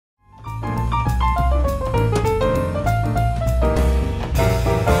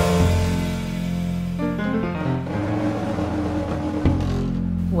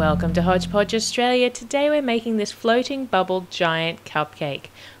Welcome to Hodge Podge Australia. Today we're making this floating bubble giant cupcake.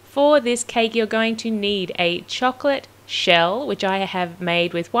 For this cake you're going to need a chocolate shell, which I have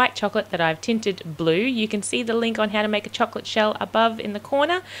made with white chocolate that I've tinted blue. You can see the link on how to make a chocolate shell above in the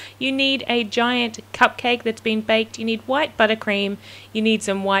corner. You need a giant cupcake that's been baked. You need white buttercream. You need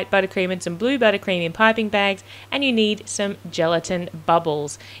some white buttercream and some blue buttercream in piping bags, and you need some gelatin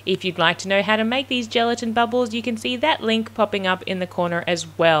bubbles. If you'd like to know how to make these gelatin bubbles, you can see that link popping up in the corner as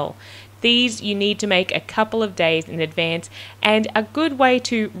well. These you need to make a couple of days in advance, and a good way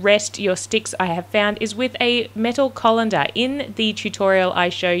to rest your sticks I have found is with a metal colander. In the tutorial I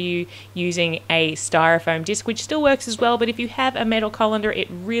show you using a styrofoam disc, which still works as well, but if you have a metal colander it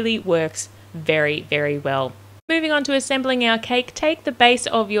really works very, very well. Moving on to assembling our cake, take the base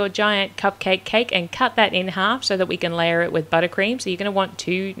of your giant cupcake cake and cut that in half so that we can layer it with buttercream. So you're going to want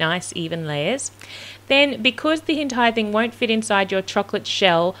two nice even layers. Then, because the entire thing won't fit inside your chocolate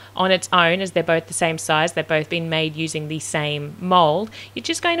shell on its own, as they're both the same size, they've both been made using the same mold, you're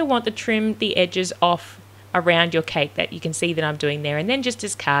just going to want to trim the edges off around your cake that you can see that I'm doing there, and then just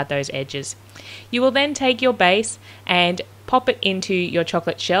discard those edges. You will then take your base and pop it into your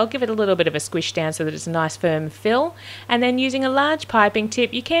chocolate shell, give it a little bit of a squish down so that it's a nice firm fill, and then using a large piping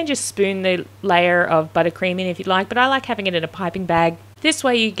tip, you can just spoon the layer of buttercream in if you'd like, but I like having it in a piping bag. This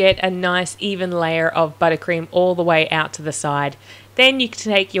way you get a nice even layer of buttercream all the way out to the side. Then you can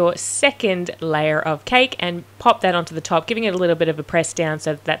take your second layer of cake and pop that onto the top, giving it a little bit of a press down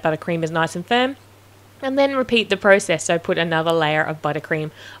so that buttercream is nice and firm. And then repeat the process, so put another layer of buttercream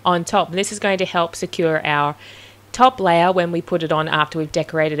on top. And this is going to help secure our top layer when we put it on after we've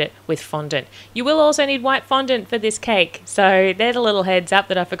decorated it with fondant. You will also need white fondant for this cake, so there's a little heads up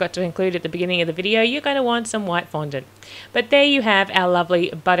that I forgot to include at the beginning of the video. You're going to want some white fondant. But there you have our lovely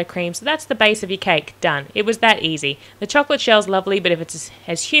buttercream. So that's the base of your cake done. It was that easy. The chocolate shell's lovely, but if it's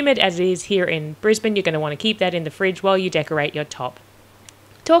as humid as it is here in Brisbane, you're going to want to keep that in the fridge while you decorate your top.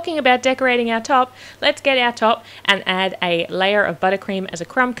 Talking about decorating our top, let's get our top and add a layer of buttercream as a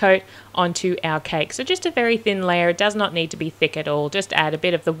crumb coat onto our cake. So just a very thin layer, it does not need to be thick at all, just add a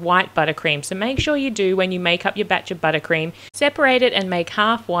bit of the white buttercream. So make sure you do, when you make up your batch of buttercream, separate it and make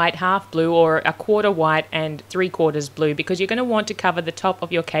half white, half blue, or a quarter white and 3/4 blue, because you're going to want to cover the top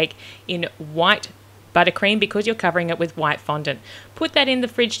of your cake in white buttercream because you're covering it with white fondant. Put that in the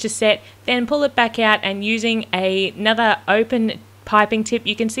fridge to set, then pull it back out, and using another open piping tip,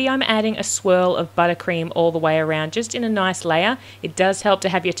 you can see I'm adding a swirl of buttercream all the way around, just in a nice layer. It does help to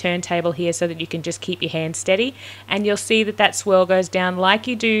have your turntable here so that you can just keep your hand steady, and you'll see that that swirl goes down like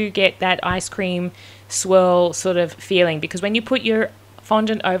you do get that ice cream swirl sort of feeling, because when you put your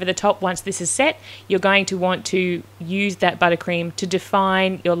fondant over the top, once this is set, you're going to want to use that buttercream to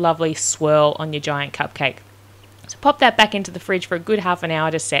define your lovely swirl on your giant cupcake. So pop that back into the fridge for a good half an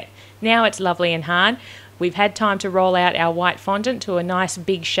hour to set. Now it's lovely and hard. We've had time to roll out our white fondant to a nice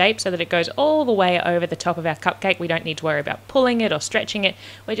big shape so that it goes all the way over the top of our cupcake. We don't need to worry about pulling it or stretching it.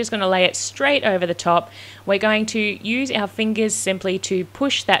 We're just going to lay it straight over the top. We're going to use our fingers simply to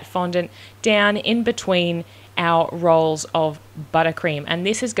push that fondant down in between our rolls of buttercream, and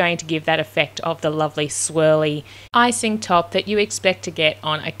this is going to give that effect of the lovely swirly icing top that you expect to get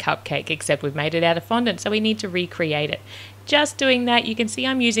on a cupcake, except we've made it out of fondant, so we need to recreate it. Just doing that, you can see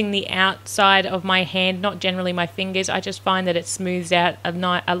I'm using the outside of my hand, not generally my fingers. I just find that it smooths out a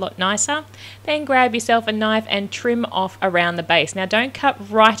lot nicer. Then grab yourself a knife and trim off around the base. Now don't cut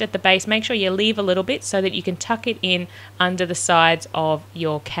right at the base, make sure you leave a little bit so that you can tuck it in under the sides of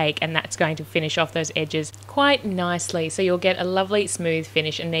your cake, and that's going to finish off those edges quite nicely. So you'll get a lovely smooth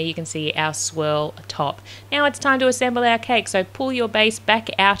finish, and there you can see our swirl top. Now it's time to assemble our cake, so pull your base back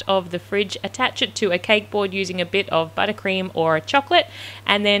out of the fridge, attach it to a cake board using a bit of buttercream or a chocolate,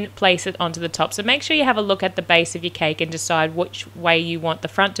 and then place it onto the top. So make sure you have a look at the base of your cake and decide which way you want the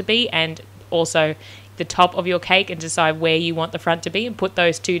front to be, and also the top of your cake, and decide where you want the front to be, and put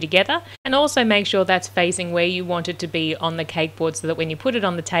those two together. And also make sure that's facing where you want it to be on the cake board so that when you put it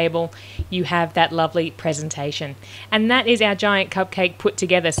on the table you have that lovely presentation. And that is our giant cupcake put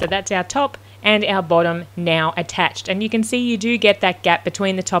together. So that's our top and our bottom now attached, and you can see you do get that gap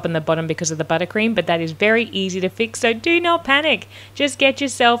between the top and the bottom because of the buttercream, but that is very easy to fix, so do not panic. Just get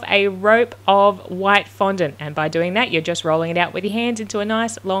yourself a rope of white fondant, and by doing that you're just rolling it out with your hands into a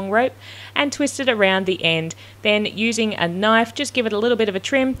nice long rope and twist it around the end. Then using a knife, just give it a little bit of a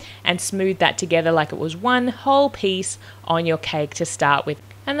trim and smooth that together like it was one whole piece on your cake to start with.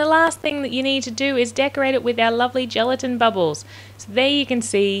 And the last thing that you need to do is decorate it with our lovely gelatin bubbles. So there you can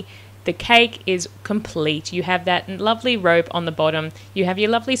see The cake is complete. You have that lovely rope on the bottom, you have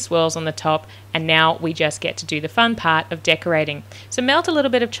your lovely swirls on the top, and now we just get to do the fun part of decorating. So melt a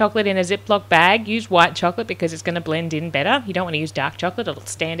little bit of chocolate in a Ziploc bag. Use white chocolate because it's going to blend in better. You don't want to use dark chocolate, it'll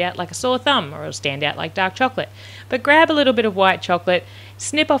stand out like a sore thumb, or it'll stand out like dark chocolate. But grab a little bit of white chocolate,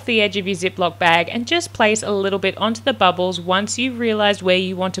 snip off the edge of your Ziploc bag, and just place a little bit onto the bubbles once you've realized where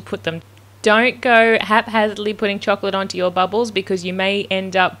you want to put them. Don't go haphazardly putting chocolate onto your bubbles because you may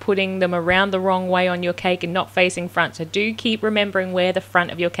end up putting them around the wrong way on your cake and not facing front. So do keep remembering where the front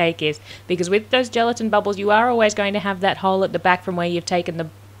of your cake is, because with those gelatin bubbles you are always going to have that hole at the back from where you've taken the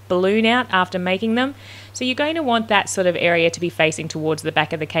balloon out after making them. So you're going to want that sort of area to be facing towards the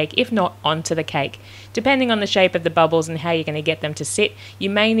back of the cake, if not onto the cake. Depending on the shape of the bubbles and how you're going to get them to sit, you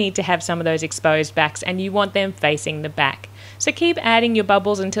may need to have some of those exposed backs and you want them facing the back. So keep adding your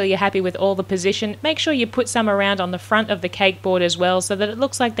bubbles until you're happy with all the position. Make sure you put some around on the front of the cake board as well so that it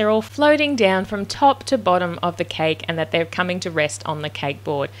looks like they're all floating down from top to bottom of the cake and that they're coming to rest on the cake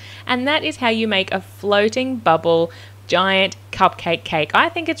board. And that is how you make a floating bubble giant cupcake cake. I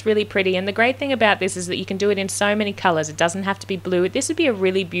think it's really pretty, and the great thing about this is that you can do it in so many colors. It doesn't have to be blue. This would be a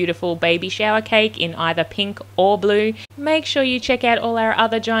really beautiful baby shower cake in either pink or blue. Make sure you check out all our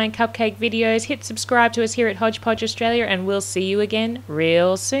other giant cupcake videos. Hit subscribe to us here at Hodge Podge Australia, and we'll see you again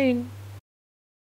real soon.